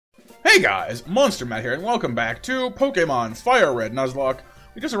Hey guys, MonsterMatt here, and welcome back to Pokemon Fire Red Nuzlocke.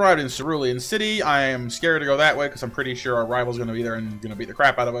 We just arrived in Cerulean City. I am scared to go that way because I'm pretty sure our rival's going to be there and going to beat the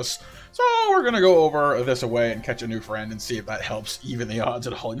crap out of us. So we're going to go over this way and catch a new friend and see if that helps even the odds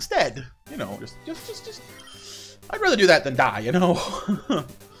at all. Instead, you know, just I'd rather do that than die, you know?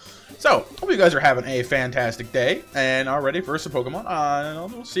 So, hope you guys are having a fantastic day and are ready for some Pokemon.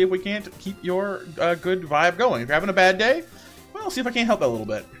 And we'll see if we can't keep your good vibe going. If you're having a bad day, well, see if I can't help that a little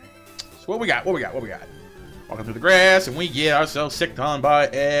bit. So what we got? Walking through the grass, and we get ourselves sicked on by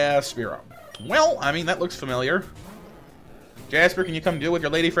a Spearow. Well, I mean, that looks familiar. Jasper, can you come deal with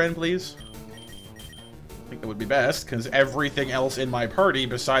your lady friend, please? I think that would be best, because everything else in my party,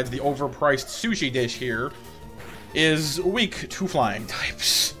 besides the overpriced sushi dish here, is weak to flying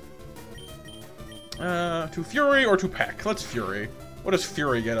types. To Fury or to Peck? Let's Fury. What does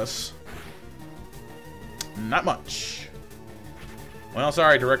Fury get us? Not much. Well,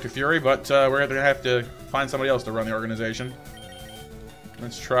 sorry, Director Fury, but we're going to have to find somebody else to run the organization.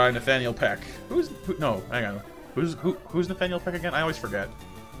 Let's try Nathaniel Peck. No, hang on. Who's Nathaniel Peck again? I always forget.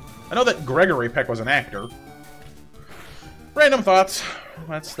 I know that Gregory Peck was an actor. Random thoughts.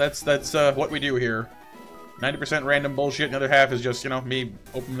 That's what we do here. 90% random bullshit, and the other half is just, you know, me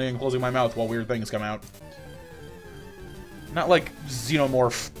opening and closing my mouth while weird things come out. Not like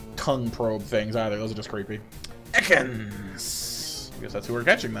xenomorph tongue probe things either. Those are just creepy. Ekans. I guess that's who we're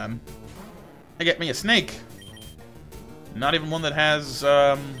catching then. They get me a snake. Not even one that has,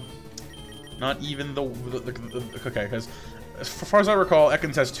 not even okay, because as far as I recall,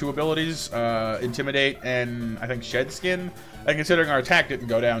 Ekans has two abilities, Intimidate and I think Shed Skin. And considering our attack didn't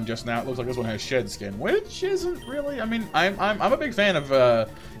go down just now, it looks like this one has Shed Skin, which isn't really. I mean, I'm a big fan of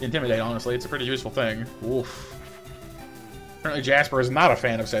Intimidate. Honestly, it's a pretty useful thing. Oof. Apparently, Jasper is not a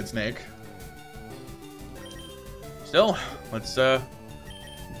fan of said snake. Still, let's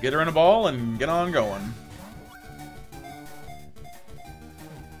get her in a ball and get on going.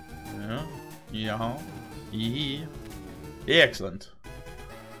 Yeah. Excellent.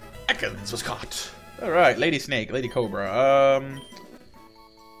 Ekans was caught. Alright, Lady Snake, Lady Cobra.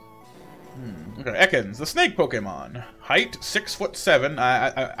 Okay, Ekans, the snake Pokemon. Height 6'7".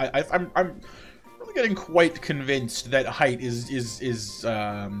 I'm really getting quite convinced that height is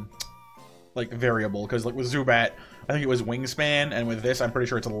like variable, because like with Zubat, I think it was wingspan, and with this, I'm pretty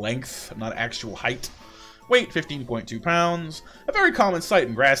sure it's length, not actual height. Weight, 15.2 pounds. A very common sight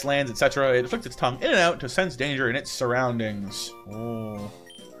in grasslands, etc. It flicks its tongue in and out to sense danger in its surroundings. Oh.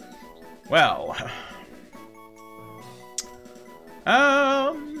 Well.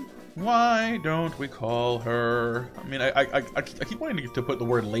 Why don't we call her... I mean, I keep wanting to put the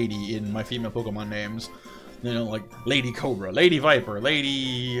word lady in my female Pokemon names. You know, like Lady Cobra, Lady Viper,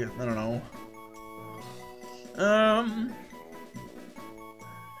 Lady... I don't know.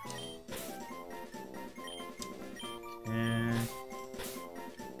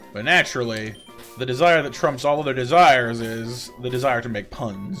 But naturally, the desire that trumps all other desires is the desire to make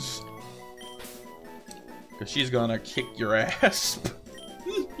puns. Because she's gonna kick your ass.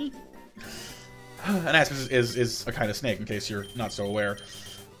 An asp is a kind of snake, in case you're not so aware.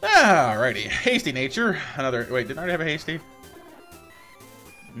 Alrighty, Hasty Nature. Another... Wait, didn't I already have a Hasty?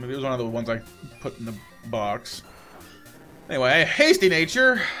 Maybe it was one of the ones I put in the box. Anyway, Hasty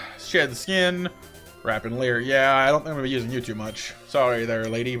Nature. Shed Skin. Wrap and Leer. Yeah, I don't think I'm going to be using you too much. Sorry there,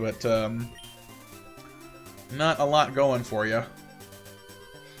 lady, but, not a lot going for you.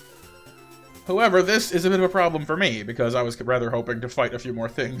 However, this is a bit of a problem for me, because I was rather hoping to fight a few more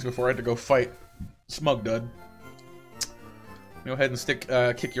things before I had to go fight Smugdud. Go ahead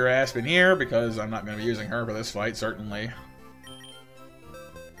and kick your ass in here, because I'm not going to be using her for this fight, certainly.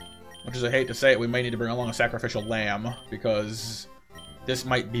 Much as I hate to say it, we may need to bring along a sacrificial lamb, because this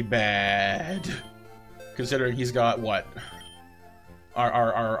might be bad. Considering he's got, what?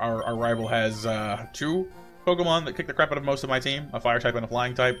 Our rival has, two Pokemon that kick the crap out of most of my team. A Fire type and a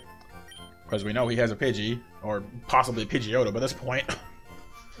Flying type. Because we know he has a Pidgey, or possibly a Pidgeotto by this point.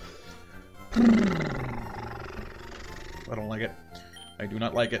 I don't like it. I do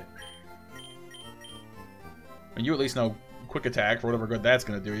not like it. And you at least know Quick Attack for whatever good that's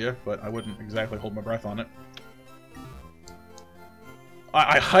going to do you, but I wouldn't exactly hold my breath on it.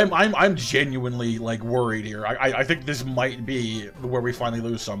 I'm genuinely, like, worried here. I think this might be where we finally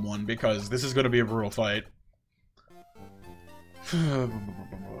lose someone, because this is going to be a brutal fight.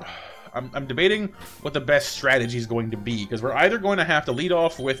 I'm debating what the best strategy is going to be, because we're either going to have to lead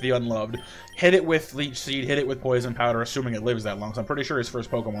off with the Unloved, hit it with Leech Seed, hit it with Poison Powder, assuming it lives that long, so I'm pretty sure his first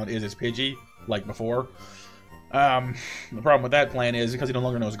Pokemon is his Pidgey, like before. The problem with that plan is, because he no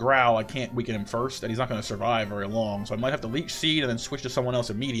longer knows Growl, I can't weaken him first, and he's not going to survive very long, so I might have to Leech Seed and then switch to someone else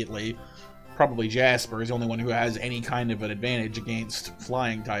immediately. Probably Jasper is the only one who has any kind of an advantage against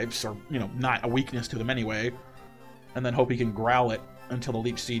flying types, or, you know, not a weakness to them anyway. And then hope he can Growl it until the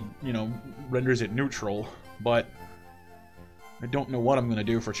Leech Seed, you know, renders it neutral. But I don't know what I'm going to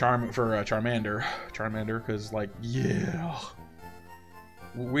do for Charmander. Charmander, because, like, yeah...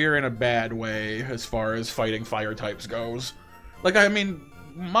 We're in a bad way as far as fighting fire types goes. Like, I mean,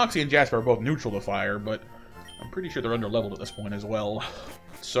 Moxie and Jasper are both neutral to fire, but I'm pretty sure they're under-leveled at this point as well.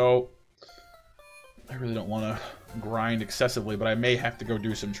 So, I really don't want to grind excessively, but I may have to go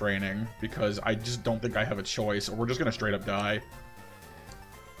do some training, because I just don't think I have a choice, or we're just going to straight up die.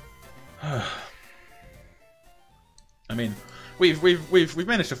 I mean, we've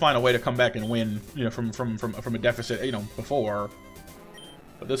managed to find a way to come back and win, you know, from a deficit, you know, before.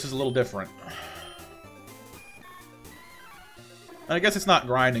 But this is a little different. And I guess it's not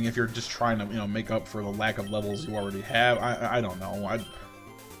grinding if you're just trying to, you know, make up for the lack of levels you already have. I don't know. I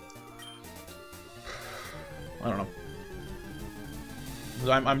don't know.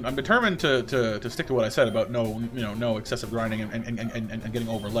 I'm determined to stick to what I said about no excessive grinding and getting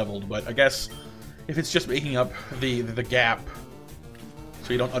over leveled. But I guess if it's just making up the gap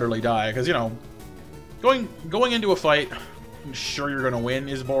so you don't utterly die, because, you know, going into a fight, sure you're gonna win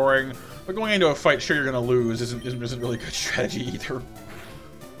is boring, but going into a fight sure you're gonna lose isn't really a good strategy either.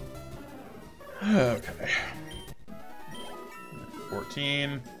 Okay.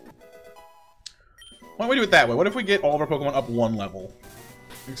 14. Why don't we do it that way? What if we get all of our Pokemon up one level?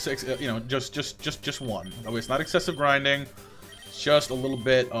 You know, just one. That way it's not excessive grinding, it's just a little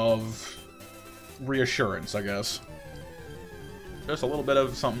bit of reassurance, I guess. Just a little bit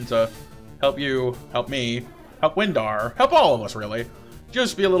of something to help you, help me, help Windar, help all of us, really.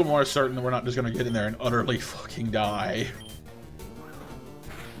 Just be a little more certain that we're not just gonna get in there and utterly fucking die.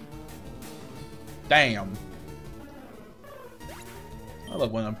 Damn. I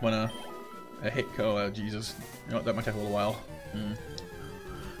love when a hit Jesus. You know what, that might take a little while. And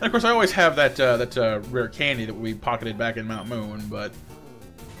of course I always have that rare candy that we pocketed back in Mount Moon, but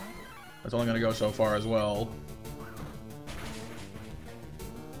that's only gonna go so far as well.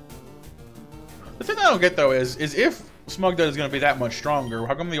 The thing I don't get, though, is if Smugdud is going to be that much stronger,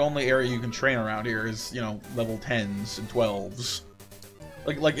 how come the only area you can train around here is, you know, level 10s and 12s?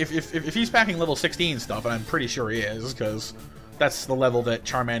 Like if he's packing level 16 stuff, and I'm pretty sure he is, because that's the level that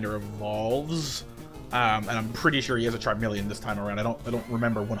Charmander evolves, and I'm pretty sure he has a Charmeleon this time around. I don't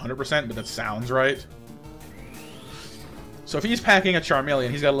remember 100%, but that sounds right. So if he's packing a Charmeleon,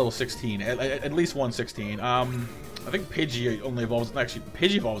 he's got a level 16, at least one 16. I think Pidgey only evolves, actually,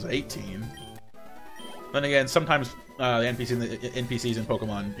 Pidgey evolves at 18. Then again, sometimes the NPCs in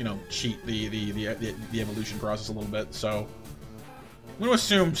Pokemon, you know, cheat the evolution process a little bit. So I'm going to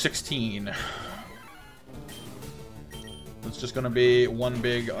assume 16. It's just going to be one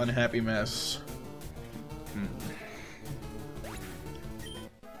big unhappy mess.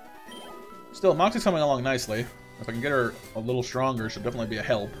 Still, Moxie's coming along nicely. If I can get her a little stronger, she'll definitely be a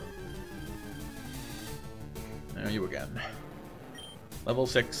help. There you again. Level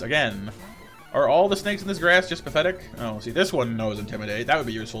 6 again. Are all the snakes in this grass just pathetic? Oh, see, this one knows Intimidate. That would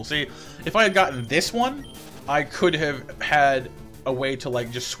be useful. See, if I had gotten this one, I could have had a way to,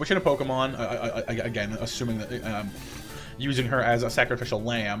 like, just switch in a Pokemon, again, assuming that, using her as a sacrificial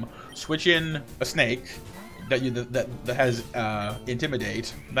lamb, switch in a snake that has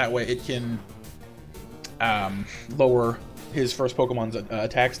Intimidate. That way it can lower his first Pokemon's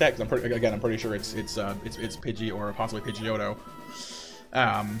attack stat. I'm pretty sure it's Pidgey or possibly Pidgeotto.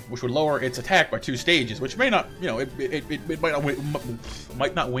 Which would lower its attack by 2 stages, which may not, you know, it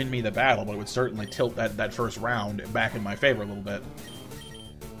might not win me the battle, but it would certainly tilt that first round back in my favor a little bit,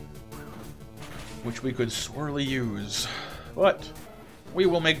 which we could sorely use. But we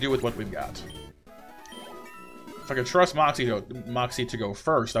will make do with what we've got. If I could trust Moxie to go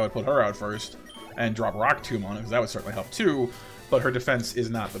first, I would put her out first and drop Rock Tomb on it, because that would certainly help too. But her defense is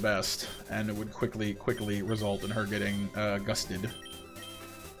not the best, and it would quickly result in her getting gusted.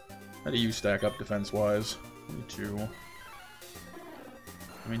 How do you stack up defense-wise? 22.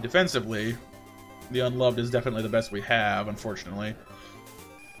 I mean, defensively, the Unloved is definitely the best we have, unfortunately.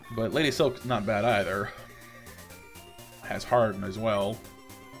 But Lady Silk's not bad either. Has Harden as well.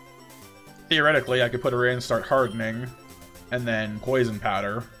 Theoretically, I could put her in, start hardening, and then Poison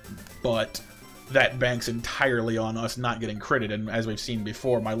Powder, but that banks entirely on us not getting critted, and as we've seen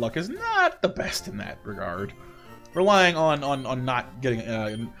before, my luck is not the best in that regard. Relying on not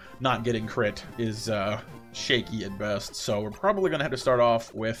getting crit is shaky at best, so we're probably gonna have to start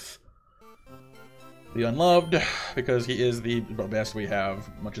off with The Unloved, because he is the best we have,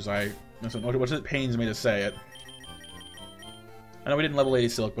 much as it pains me to say it. I know we didn't level Lady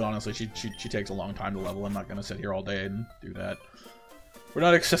Silk, but honestly, she takes a long time to level. I'm not gonna sit here all day and do that. We're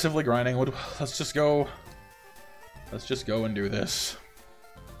not excessively grinding. Let's just go. Let's just go and do this.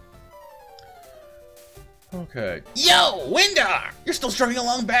 Okay. Yo, Windar! You're still struggling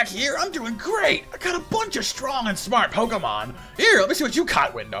along back here? I'm doing great! I got a bunch of strong and smart Pokemon! Here, let me see what you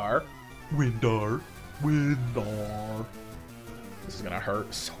caught, Windar! Windar. This is gonna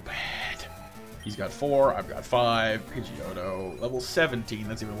hurt so bad. He's got 4, I've got 5. Pidgeotto. Level 17,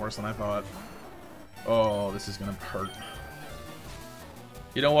 that's even worse than I thought. Oh, this is gonna hurt.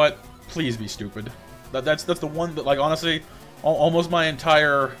 You know what? Please be stupid. That's the one that, like, honestly, almost my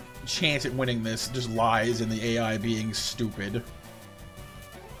entire chance at winning this just lies in the AI being stupid.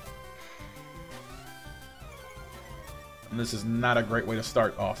 And this is not a great way to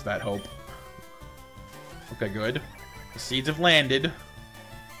start off that hope. Okay, good. The seeds have landed.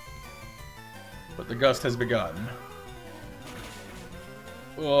 But the gust has begun.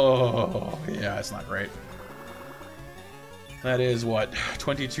 Oh, yeah, it's not great. That is, what,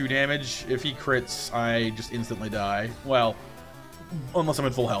 22 damage? If he crits, I just instantly die. Well, unless I'm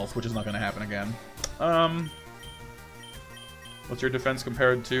in full health, which is not going to happen again. What's your defense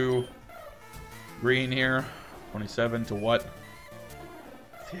compared to green here? 27 to what?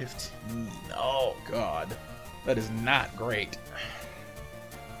 15. Oh, God. That is not great.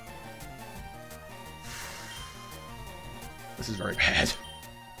 This is very bad.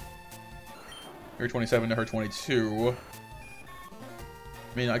 Her 27 to her 22.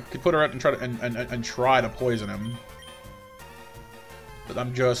 I mean, I could put her out and try to and try to poison him. But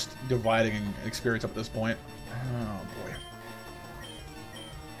I'm just dividing experience up at this point. Oh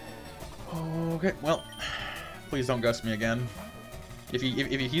boy. Okay, well, please don't gust me again. If he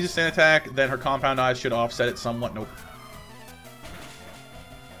uses Sand Attack, then her Compound Eyes should offset it somewhat. Nope.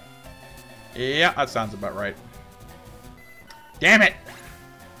 Yeah, that sounds about right. Damn it!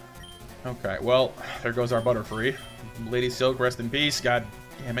 Okay, well, there goes our Butterfree. Lady Silk, rest in peace. God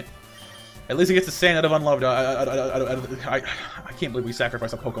damn it. At least he gets the sand out of Unloved. I can't believe we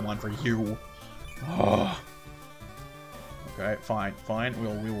sacrificed a Pokemon for you. Oh. Okay, fine, fine.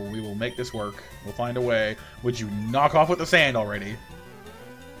 We will make this work. We'll find a way. Would you knock off with the sand already?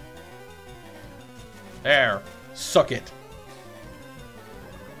 There. Suck it.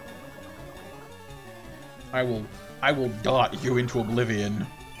 I will dot you into oblivion.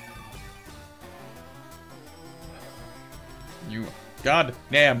 You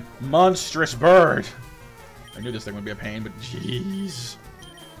goddamn monstrous bird. I knew this thing would be a pain, but jeez.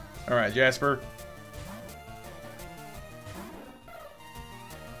 Alright, Jasper.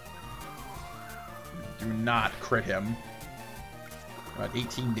 Do not crit him. God,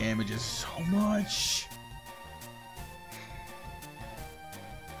 18 damage is so much.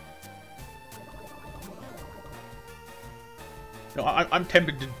 No, I'm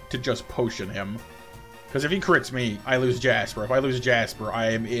tempted to just potion him. Because if he crits me, I lose Jasper. If I lose Jasper,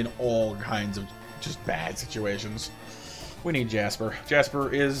 I am in all kinds of just bad situations. We need Jasper.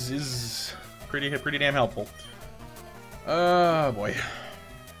 Jasper is pretty damn helpful. Oh boy.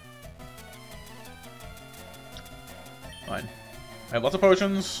 Fine. I have lots of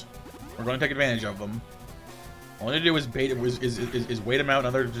potions. We're going to take advantage of them. All I need to do is bait is wait him out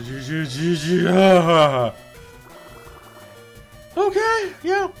another. Okay,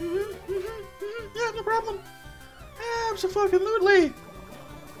 yeah, yeah, no problem. Abso-fucking-lutely.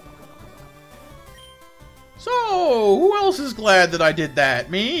 So, who else is glad that I did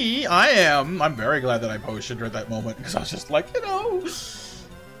that? Me? I am. I'm very glad that I potioned her at that moment, because I was just like, you know,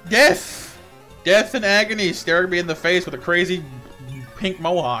 death. Death and agony staring me in the face with a crazy pink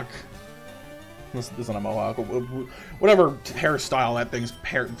mohawk. This isn't a mohawk. Whatever hairstyle that thing's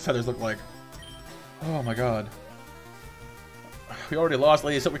feathers look like. Oh my god. We already lost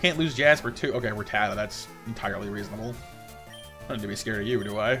Lady, so we can't lose Jasper too. Okay, we're Rattata. That's entirely reasonable. I don't need to be scared of you,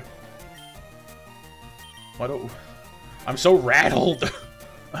 do I? Why don't... I'm so rattled.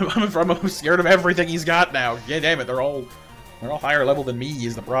 I'm scared of everything he's got now. Yeah, damn it. They're all higher level than me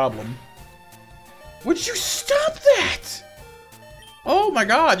is the problem. Would you stop that? Oh my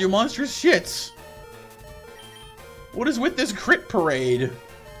god, you monstrous shits. What is with this crit parade?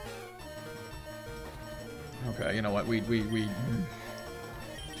 Okay, you know what?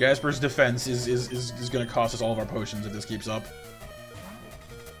 Jasper's defense is gonna cost us all of our potions if this keeps up.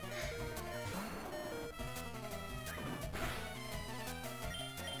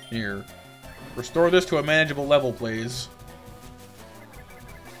 Here. Restore this to a manageable level, please.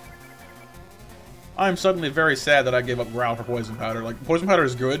 I'm suddenly very sad that I gave up Growl for Poison Powder. Like, Poison Powder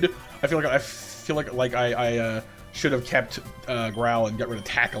is good. I feel like feel like I should have kept Growl and got rid of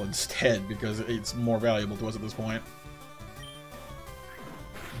Tackle instead, because it's more valuable to us at this point.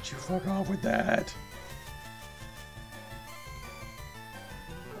 Don't you fuck off with that.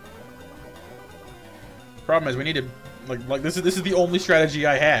 Problem is, we need to like this is the only strategy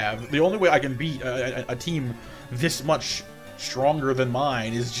I have. The only way I can beat a team this much stronger than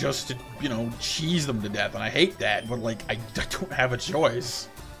mine is just to, you know, cheese them to death, and I hate that, but like I don't have a choice.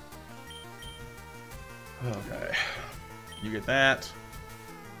 Okay, you get that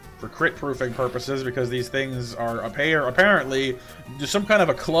for crit proofing purposes, because these things are apparently just some kind of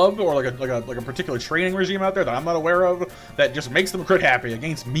a club or like a particular training regime out there that I'm not aware of that just makes them crit happy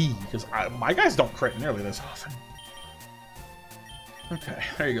against me, because my guys don't crit nearly this often. Okay,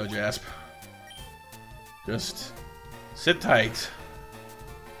 there you go, Jasp. Just sit tight.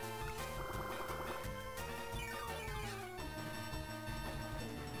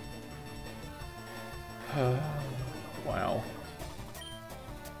 Wow.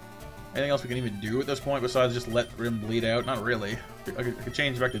 Anything else we can even do at this point besides just let Rim bleed out? Not really. I could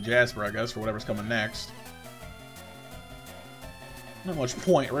change back to Jasper, I guess, for whatever's coming next. Not much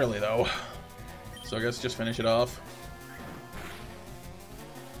point, really, though. So I guess just finish it off.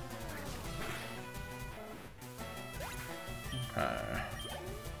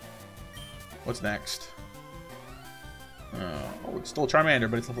 What's next? Oh, it's still a Charmander,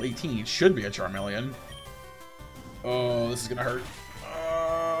 but it's level 18. It should be a Charmeleon. Oh, this is gonna hurt.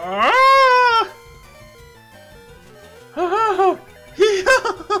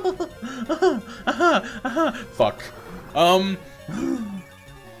 Fuck.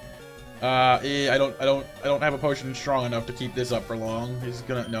 I don't have a potion strong enough to keep this up for long. He's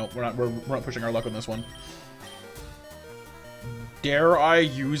gonna no, we're not pushing our luck on this one. Dare I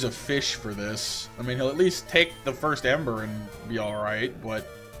use a fish for this? I mean, he'll at least take the first Ember and be alright, but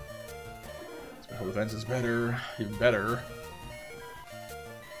special defense is better, even better.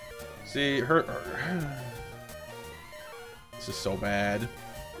 See, this is so bad.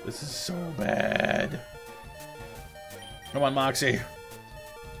 This is so bad. Come on, Moxie.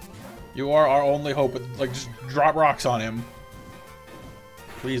 You are our only hope. Like, just drop rocks on him.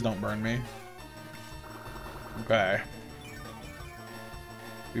 Please don't burn me. Okay.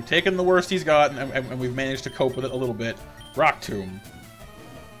 We've taken the worst he's got, and we've managed to cope with it a little bit. Rock Tomb.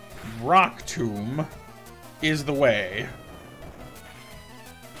 Rock Tomb is the way.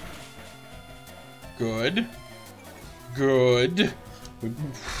 Good. Good.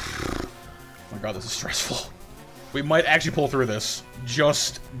 Oh my god, this is stressful. We might actually pull through this.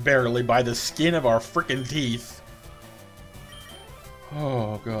 Just barely, by the skin of our freaking teeth.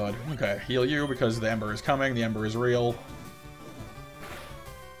 Oh god. Okay, heal you because the Ember is coming. The Ember is real.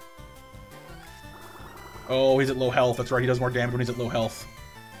 Oh, he's at low health. That's right, he does more damage when he's at low health.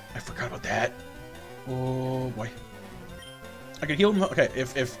 I forgot about that. Oh boy. I can heal him. Okay,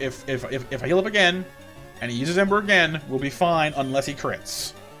 if I heal up again, and he uses Ember again, we'll be fine unless he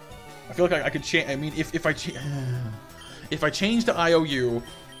crits. I feel like I could change. I mean, if I change to IOU,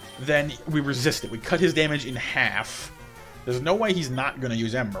 then we resist it. We cut his damage in half. There's no way he's not gonna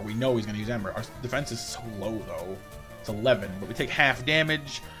use Ember. We know he's gonna use Ember. Our defense is so low though. It's 11, but we take half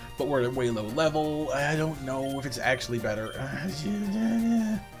damage. But we're at a way low level. I don't know if it's actually better.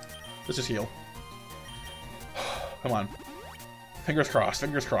 Let's just heal. Come on. Fingers crossed.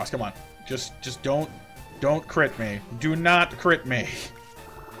 Fingers crossed. Come on. Just don't crit me. Do not crit me.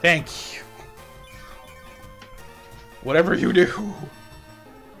 Thank you. Whatever you do.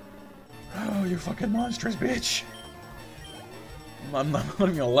 Oh, you fucking monstrous bitch. I'm not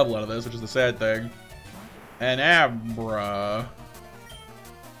even gonna level out of this, which is the sad thing. And Abra.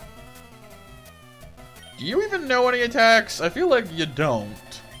 Do you even know any attacks? I feel like you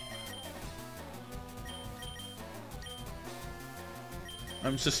don't.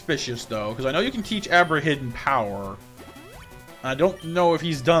 I'm suspicious, though, because I know you can teach Abra Hidden Power. I don't know if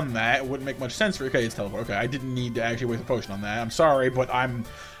he's done that. It wouldn't make much sense for... Okay, it's teleport. Okay, I didn't need to actually waste a potion on that. I'm sorry, but I'm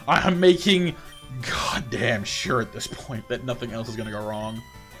making goddamn sure at this point that nothing else is going to go wrong.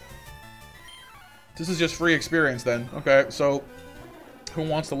 This is just free experience, then. Okay, so... Who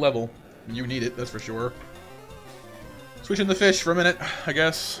wants the level? You need it, that's for sure. Switching the fish for a minute, I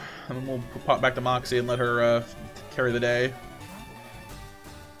guess. And then we'll pop back to Moxie and let her carry the day.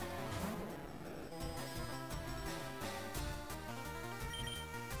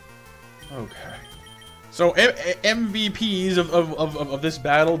 Okay. So MVPs of this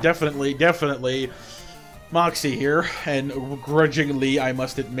battle, definitely Moxie here, and grudgingly I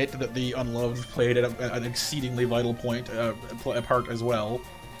must admit that the Unloved played an exceedingly vital part as well.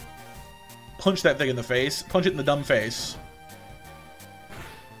 Punch that thing in the face. Punch it in the dumb face.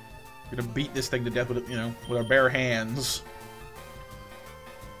 We're gonna beat this thing to death with, you know, with our bare hands.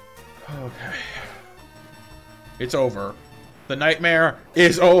 Okay. It's over. The nightmare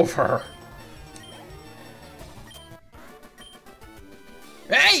is over.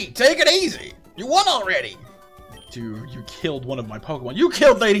 Hey, take it easy. You won already. Dude, you killed one of my Pokemon. You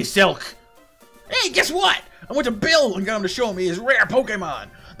killed Lady Silk. Hey, guess what? I went to Bill and got him to show me his rare Pokemon.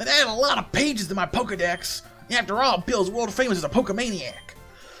 That added a lot of pages to my Pokedex. After all, Bill's world famous as a Pokemaniac.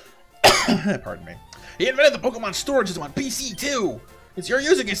 Pardon me. He invented the Pokemon storage system on PC too. Since you're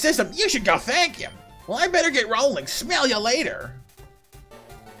using his system, you should go thank him. Well, I better get rolling. Smell you later.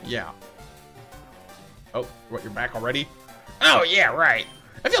 Yeah. Oh, what, you're back already? Oh, yeah, right.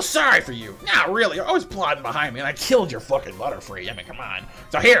 I feel sorry for you. Not really. You're always plotting behind me, and I killed your fucking Butterfree. I mean, come on.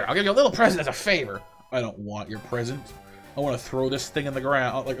 So here, I'll give you a little present as a favor. I don't want your present. I want to throw this thing in the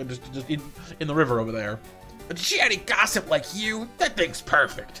ground, like just in the river over there. A chatty gossip like you, that thing's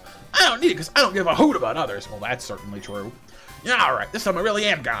perfect. I don't need it because I don't give a hoot about others. Well, that's certainly true. Yeah, all right. This time I really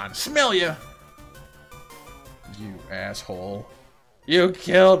am gone. Smell you. You asshole. You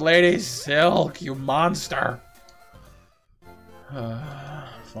killed Lady Silk, you monster.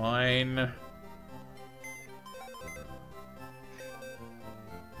 Fine.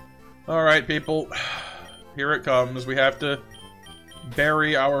 Alright, people. Here it comes. We have to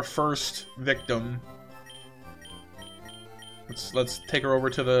bury our first victim. Let's take her over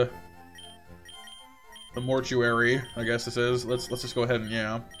to the mortuary, I guess this is. Let's just go ahead and,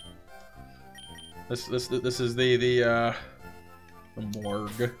 yeah. This is the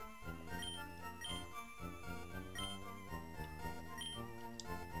morgue.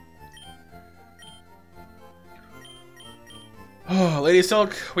 Oh, Lady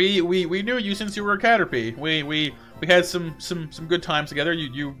Silk, we knew you since you were a Caterpie. We had some good times together.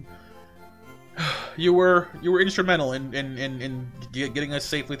 You were instrumental in getting us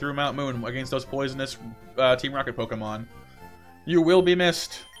safely through Mount Moon against those poisonous Team Rocket Pokemon. You will be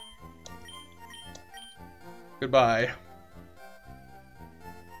missed. Goodbye.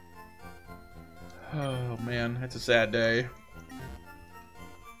 Oh man, it's a sad day.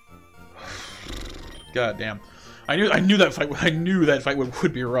 God damn. I knew that fight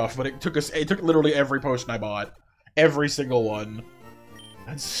would be rough, but it took literally every potion I bought. Every single one.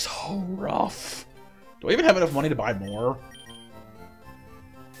 That's so rough. Do I even have enough money to buy more?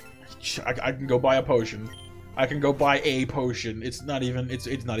 I can go buy a potion. I can go buy a potion. It's not even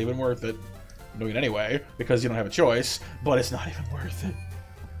worth it. I'm doing it anyway, because you don't have a choice, but it's not even worth it.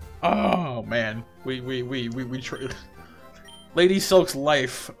 Oh man. Lady Silk's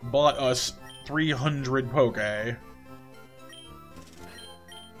life bought us 300 Poke.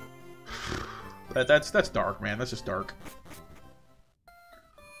 That's dark, man. That's just dark.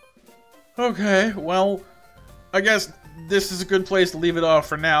 Okay, well, I guess this is a good place to leave it off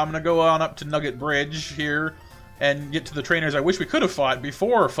for now. I'm gonna go on up to Nugget Bridge here and get to the trainers I wish we could have fought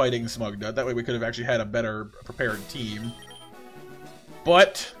before fighting Smugdut. That way we could have actually had a better prepared team.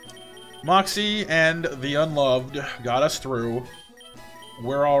 But Moxie and the Unloved got us through.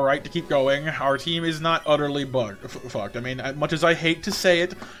 We're alright to keep going. Our team is not utterly fucked. I mean, much as I hate to say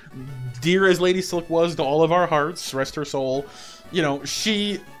it, dear as Lady Silk was to all of our hearts, rest her soul, you know,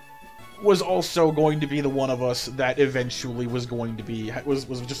 she was also going to be the one of us that eventually was going to be, was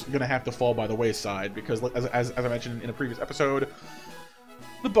just gonna have to fall by the wayside, because as I mentioned in a previous episode,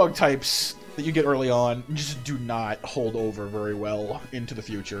 the bug types that you get early on just do not hold over very well into the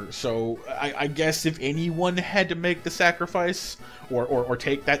future. So I guess if anyone had to make the sacrifice or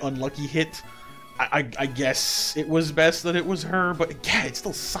take that unlucky hit, I guess it was best that it was her. But yeah, it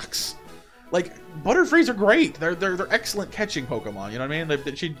still sucks. Like, Butterfrees are great. They're excellent catching Pokemon. You know what I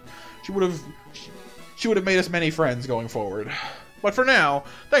mean? She would have made us many friends going forward. But for now,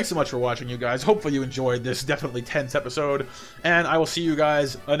 thanks so much for watching, you guys. Hopefully you enjoyed this definitely tense episode, and I will see you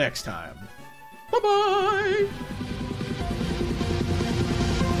guys next time. Bye-bye!